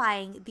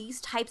clarifying these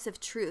types of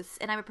truths,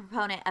 and I'm a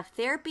proponent of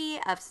therapy,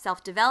 of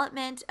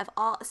self-development, of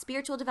all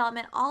spiritual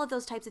development, all of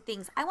those types of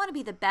things. I want to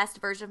be the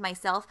best version of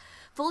myself,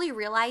 fully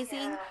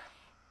realizing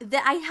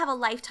that I have a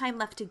lifetime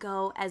left to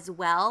go as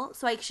well.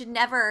 So I should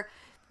never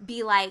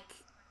be like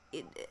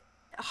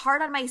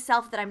hard on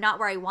myself that I'm not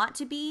where I want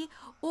to be,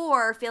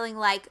 or feeling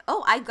like,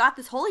 oh, I got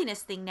this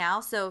holiness thing now,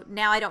 so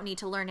now I don't need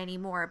to learn any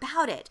more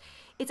about it.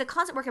 It's a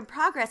constant work in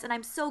progress, and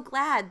I'm so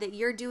glad that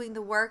you're doing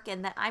the work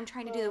and that I'm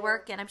trying to do the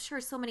work, and I'm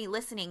sure so many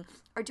listening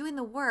are doing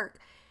the work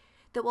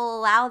that will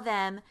allow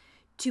them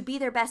to be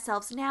their best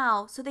selves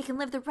now so they can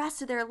live the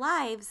rest of their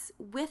lives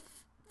with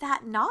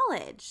that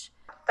knowledge.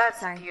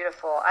 That's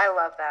beautiful. I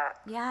love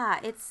that. Yeah,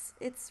 it's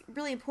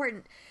really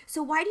important.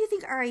 So why do you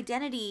think our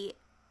identity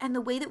and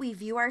the way that we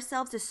view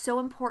ourselves is so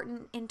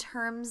important in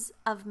terms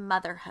of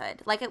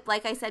motherhood?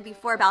 Like I said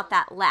before about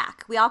that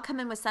lack. We all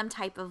come in with some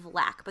type of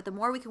lack, but the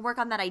more we can work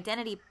on that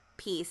identity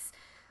piece,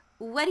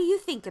 what do you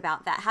think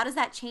about that? How does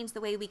that change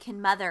the way we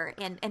can mother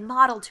and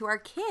model to our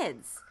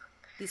kids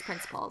these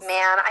principles?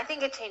 Man, I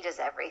think it changes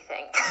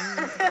everything.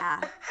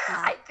 Yeah.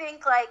 I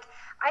think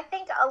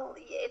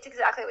it's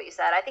exactly what you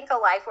said. I think a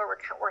life where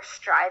we're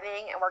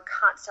striving and we're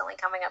constantly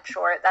coming up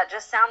short, that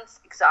just sounds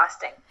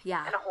exhausting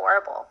and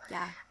horrible.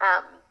 Yeah.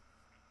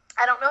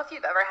 I don't know if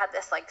you've ever had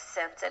this like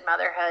sense in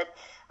motherhood.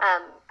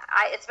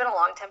 It's been a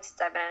long time since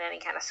I've been in any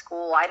kind of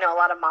school. I know a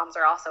lot of moms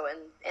are also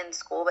in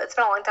school, but it's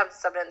been a long time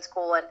since I've been in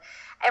school. And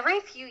every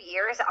few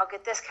years I'll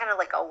get this kind of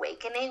like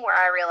awakening where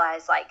I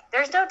realize like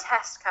there's no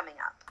test coming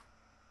up.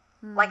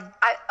 Like,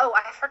 I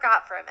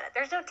forgot for a minute.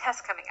 There's no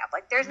test coming up.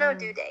 Like, there's no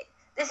due date.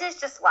 This is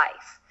just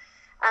life.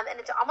 And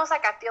it's almost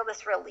like I feel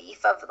this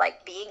relief of,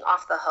 like, being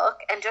off the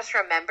hook and just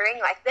remembering,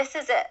 like, this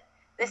is it.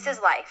 This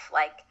is life.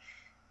 Like,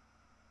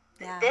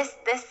 this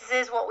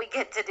is what we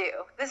get to do.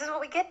 This is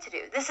what we get to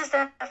do. This is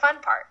the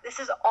fun part. This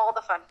is all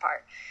the fun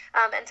part.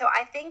 And so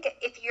I think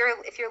if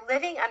you're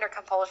living under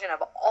compulsion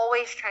of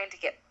always trying to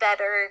get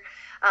better,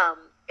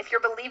 if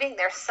you're believing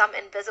there's some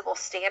invisible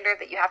standard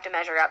that you have to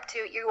measure up to,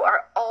 you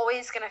are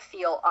always going to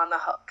feel on the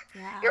hook.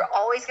 Yeah. You're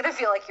always going to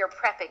feel like you're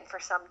prepping for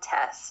some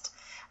test.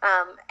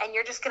 And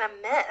you're just going to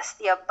miss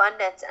the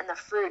abundance and the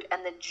fruit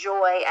and the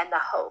joy and the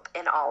hope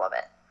in all of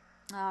it.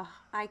 Oh,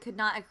 I could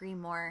not agree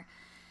more.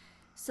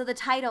 So the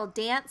title,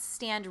 Dance,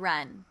 Stand,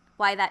 Run.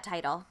 Why that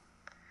title?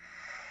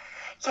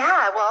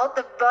 Yeah, well,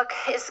 the book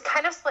is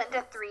kind of split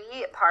into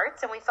 3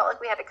 parts, and we felt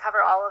like we had to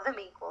cover all of them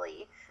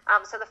equally.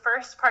 So the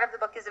first part of the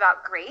book is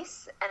about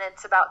grace, and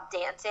it's about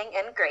dancing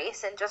in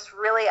grace, and just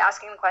really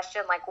asking the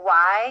question, like,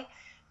 why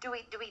do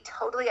we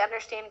totally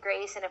understand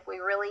grace? And if we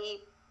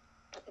really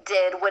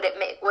did, wouldn't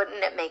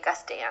it make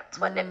us dance?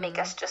 Wouldn't it make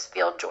us just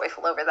feel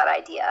joyful over that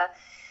idea?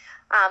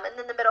 And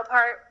then the middle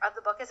part of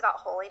the book is about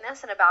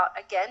holiness and about,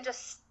 again,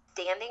 just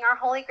standing our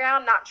holy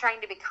ground, not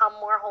trying to become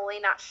more holy,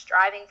 not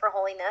striving for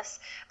holiness,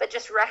 but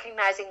just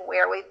recognizing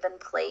where we've been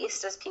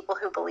placed as people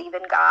who believe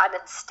in God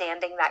and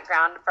standing that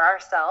ground for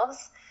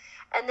ourselves.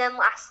 And then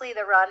lastly,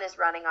 the run is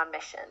running on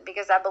mission,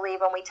 because I believe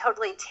when we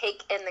totally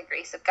take in the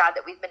grace of God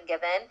that we've been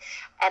given,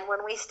 and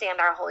when we stand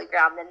our holy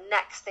ground, the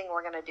next thing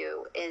we're going to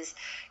do is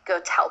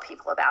go tell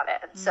people about it.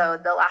 And so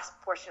the last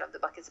portion of the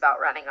book is about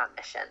running on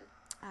mission.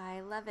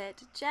 I love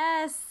it.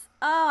 Jess,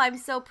 oh, I'm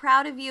so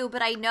proud of you,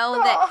 but I know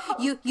that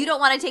you don't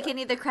want to take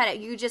any of the credit.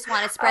 You just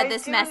want to spread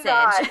this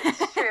message.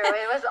 It's true.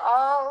 It was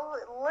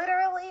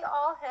literally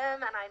all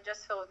him, and I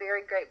just feel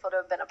very grateful to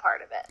have been a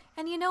part of it.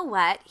 And you know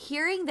what?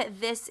 Hearing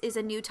that this is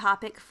a new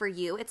topic for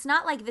you, it's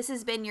not like this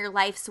has been your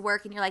life's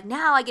work and you're like,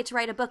 now I get to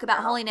write a book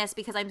about holiness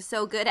because I'm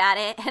so good at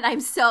it and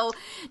I'm so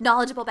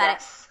knowledgeable about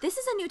it. This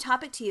is a new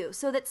topic to you.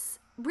 So that's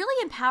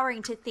really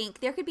empowering to think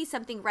there could be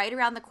something right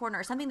around the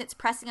corner, something that's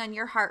pressing on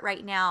your heart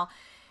right now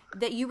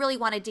that you really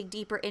want to dig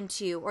deeper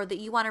into, or that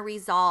you want to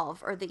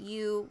resolve, or that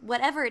you,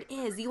 whatever it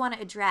is you want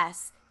to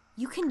address.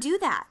 You can do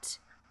that.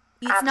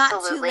 It's absolutely. Not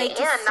too late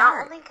to and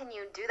start. Not only can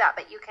you do that,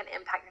 but you can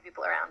impact the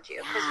people around you,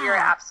 because you're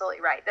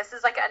absolutely right. This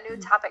is like a new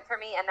topic for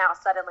me, and now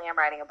suddenly I'm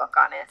writing a book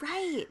on it.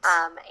 Right.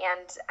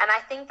 And I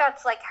think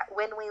that's like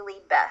when we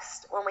lead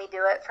best, when we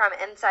do it from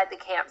inside the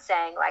camp,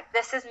 saying like,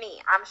 this is me,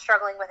 I'm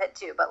struggling with it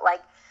too, but like,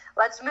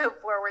 let's move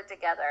forward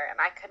together. And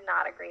I could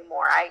not agree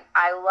more. I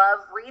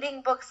love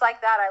reading books like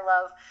that. I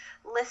love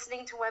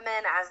listening to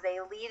women as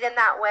they lead in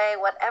that way,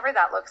 whatever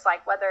that looks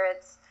like, whether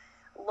it's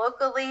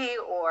locally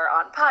or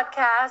on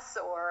podcasts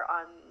or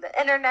on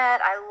the internet.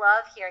 I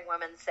love hearing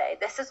women say,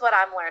 this is what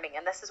I'm learning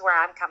and this is where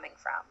I'm coming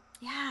from.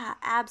 Yeah,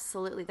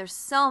 absolutely. There's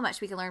so much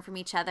we can learn from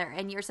each other.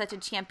 And you're such a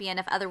champion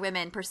of other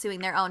women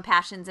pursuing their own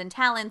passions and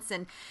talents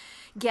and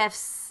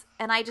gifts.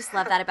 And I just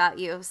love that about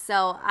you.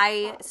 So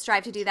I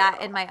strive to do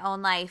that in my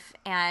own life.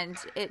 And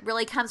it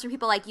really comes from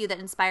people like you that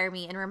inspire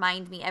me and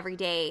remind me every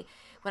day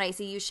when I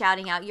see you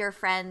shouting out your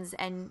friends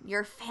and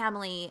your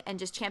family and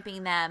just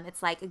championing them.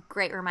 It's like a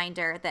great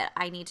reminder that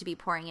I need to be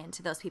pouring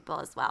into those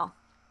people as well.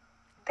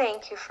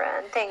 Thank you,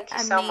 friend. Thank you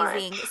so much.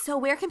 Amazing. So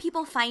where can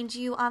people find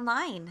you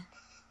online?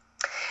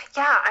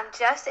 Yeah, I'm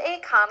Jess A.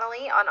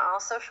 Connolly on all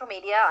social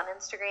media, on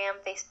Instagram,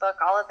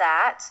 Facebook, all of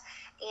that.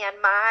 And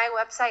my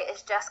website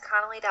is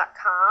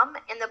jessconnolly.com,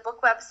 and the book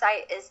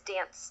website is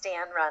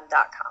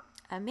dancestandrun.com.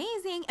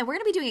 Amazing. And we're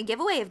going to be doing a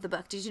giveaway of the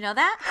book. Did you know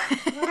that?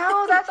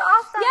 No, that's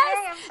awesome. Yes.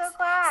 Yay, I'm so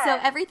glad. So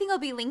everything will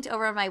be linked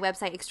over on my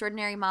website,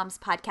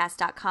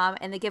 extraordinarymomspodcast.com,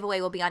 and the giveaway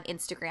will be on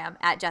Instagram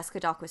at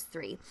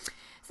JessicaDahlquist3. So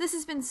this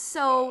has been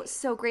so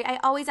great. I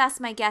always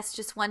ask my guests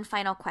just one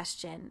final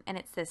question, and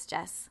it's this,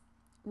 Jess.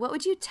 What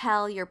would you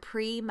tell your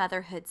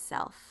pre-motherhood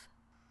self?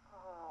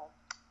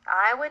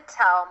 I would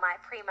tell my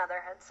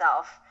pre-motherhood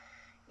self,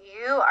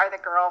 you are the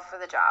girl for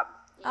the job.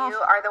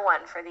 You are the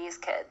one for these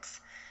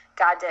kids.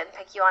 God didn't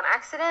pick you on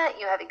accident.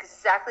 You have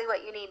exactly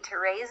what you need to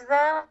raise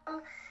them,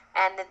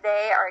 and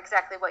they are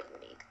exactly what you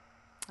need.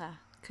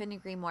 Couldn't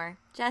agree more.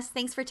 Jess,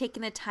 thanks for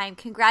taking the time.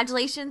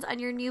 Congratulations on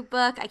your new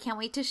book. I can't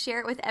wait to share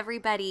it with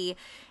everybody.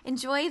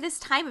 Enjoy this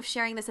time of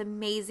sharing this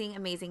amazing,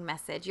 amazing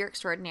message. You're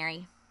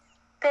extraordinary.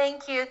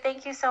 Thank you.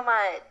 Thank you so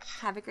much.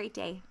 Have a great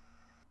day.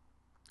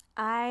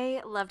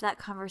 I loved that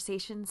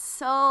conversation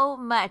so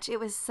much. It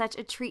was such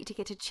a treat to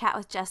get to chat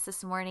with Jess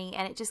this morning,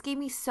 and it just gave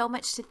me so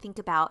much to think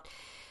about.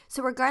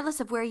 So regardless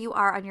of where you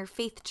are on your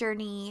faith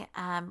journey,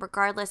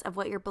 regardless of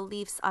what your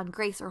beliefs on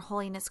grace or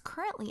holiness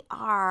currently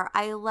are,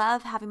 I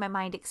love having my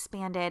mind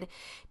expanded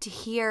to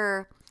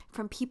hear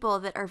from people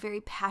that are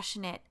very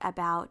passionate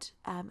about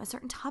a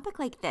certain topic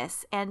like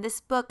this. And this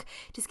book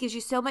just gives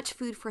you so much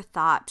food for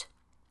thought.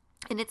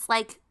 And it's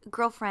like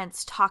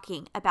girlfriends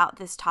talking about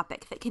this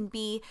topic that can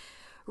be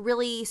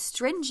really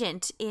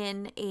stringent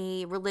in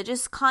a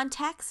religious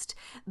context,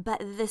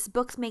 but this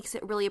book makes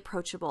it really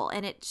approachable,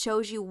 and it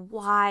shows you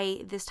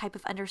why this type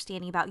of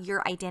understanding about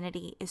your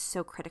identity is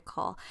so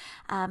critical.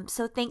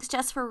 So thanks,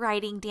 Jess, for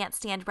writing Dance,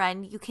 Stand,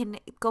 Run. You can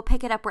go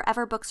pick it up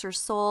wherever books are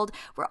sold.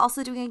 We're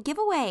also doing a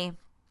giveaway.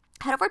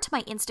 Head over to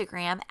my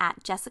Instagram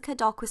at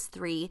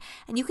JessicaDahlquist3,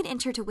 and you can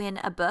enter to win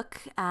a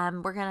book.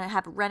 We're going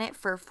to run it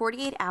for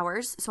 48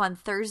 hours. So on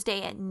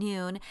Thursday at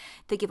noon,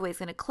 the giveaway is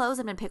going to close.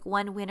 I'm going to pick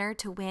one winner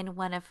to win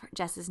one of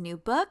Jess's new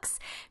books.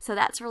 So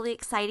that's really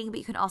exciting, but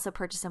you can also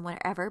purchase them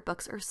wherever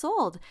books are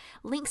sold.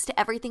 Links to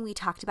everything we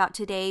talked about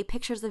today,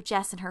 pictures of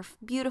Jess and her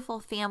beautiful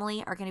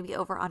family are going to be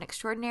over on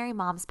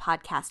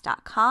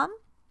extraordinarymomspodcast.com.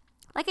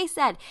 Like I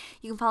said,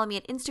 you can follow me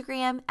at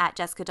Instagram at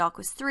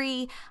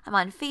JessicaDahlquist3. I'm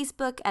on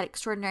Facebook at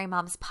Extraordinary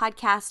Moms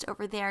Podcast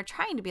over there,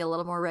 trying to be a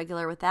little more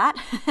regular with that.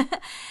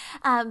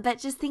 But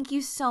just thank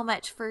you so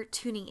much for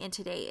tuning in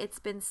today. It's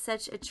been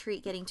such a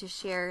treat getting to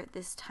share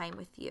this time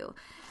with you.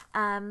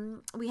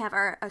 We have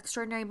our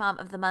Extraordinary Mom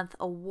of the Month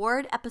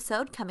award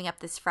episode coming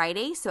up this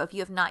Friday. So if you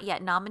have not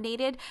yet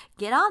nominated,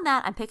 get on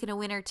that. I'm picking a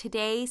winner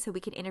today so we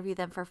can interview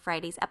them for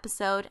Friday's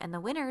episode, and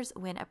the winners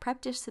win a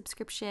Prep Dish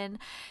subscription.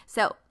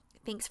 So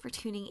thanks for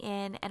tuning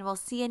in, and we'll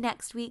see you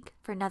next week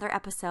for another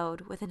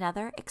episode with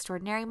another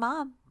Extraordinary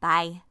Mom.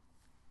 Bye.